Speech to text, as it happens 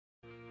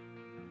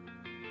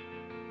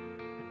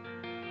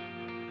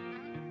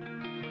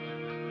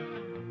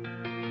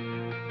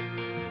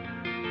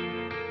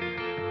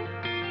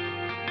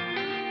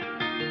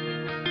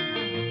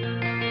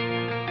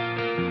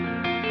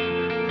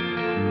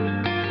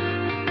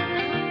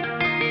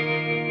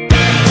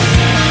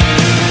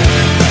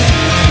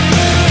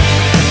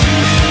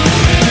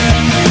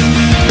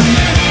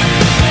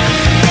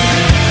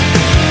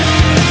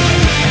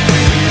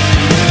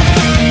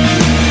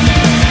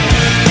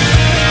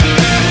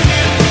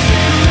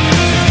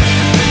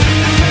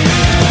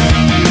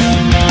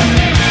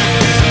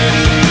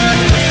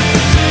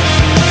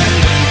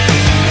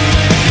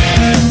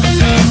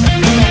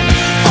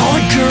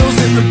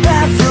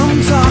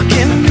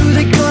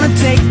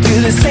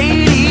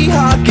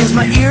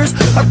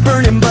fingers are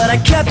burning, but I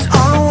kept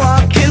on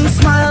walking,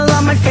 smile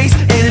on my face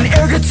and an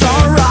air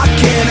guitar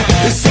rocking.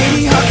 The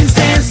Sadie Hawkins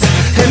dance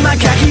in my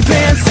khaki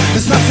pants,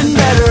 there's nothing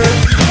better.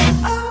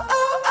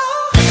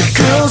 The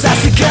girls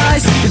ask the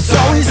guys, it's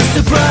always a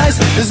surprise.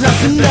 There's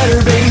nothing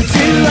better, baby, do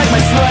you like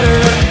my sweater?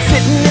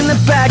 Sitting in the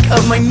back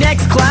of my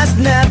next class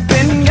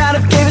napping, got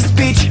up, gave a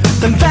speech,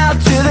 then bowed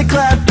to the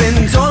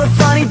clapping, told a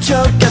funny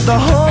joke, got the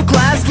whole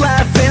class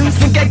laughing.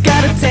 Think I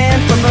got a tan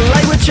from the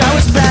light which I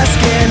was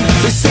basking.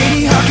 The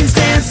Sadie Hawkins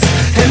dance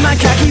in my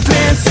khaki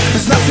pants,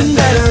 there's nothing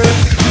better.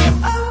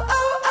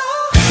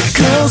 The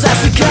girls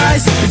ask the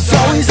guys, it's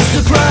always a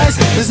surprise.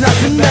 There's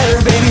nothing better,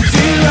 baby,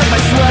 do you like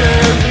my sweater?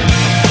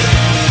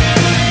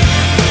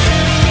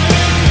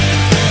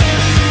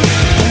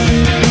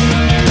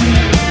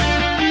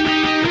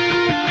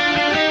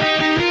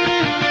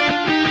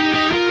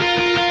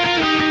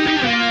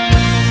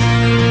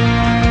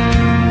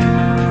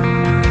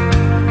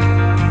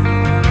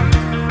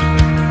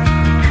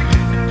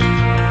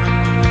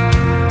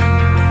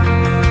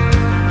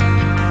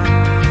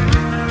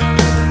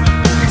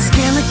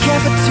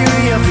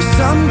 For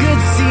some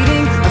good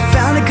seating, I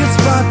found a good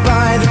spot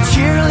by the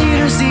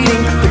cheerleaders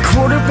eating. The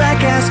quarterback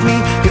asked me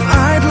if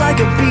I'd like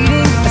a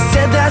beating. I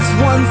said that's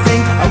one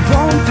thing I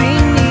won't be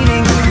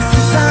needing. And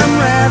since I'm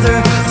rather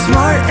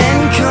smart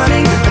and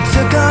cunning, I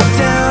took off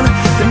down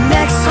the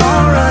next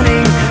hall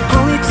running,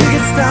 only to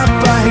get stopped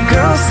by a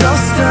girl so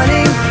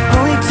stunning.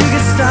 Only to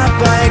get stopped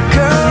by a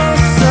girl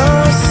so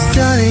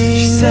stunning.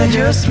 She said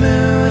you're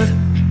smooth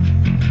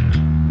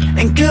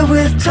and good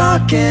with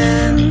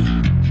talking.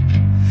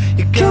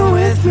 You go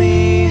with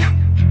me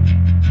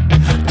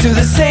to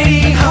the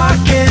Sadie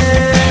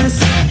Hawkins.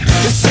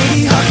 The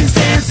Sadie Hawkins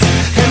dance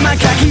in my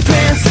khaki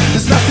pants,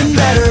 there's nothing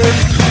better.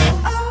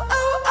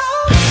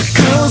 The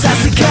girls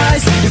ask the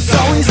guys, it's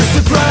always a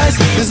surprise.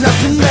 There's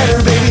nothing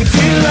better, baby, do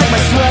you like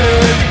my sweater?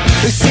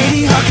 The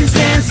Sadie Hawkins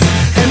dance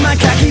in my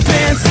khaki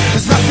pants,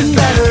 there's nothing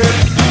better.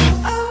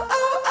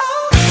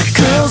 The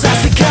girls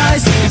ask the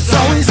guys, it's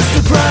always a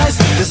surprise.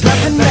 There's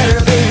nothing better,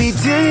 baby,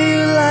 do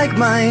you like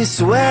my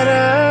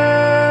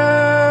sweater?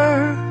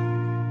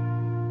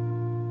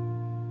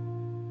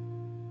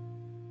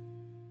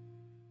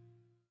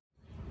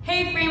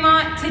 Hey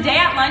Fremont, today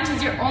at lunch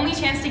is your only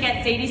chance to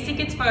get Sadie's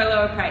tickets for a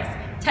lower price.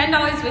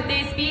 $10 with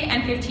ASB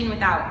and $15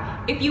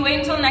 without. If you wait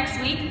until next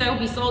week, they'll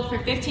be sold for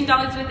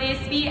 $15 with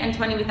ASB and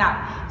 $20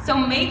 without. So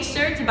make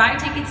sure to buy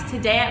tickets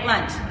today at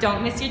lunch.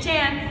 Don't miss your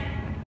chance.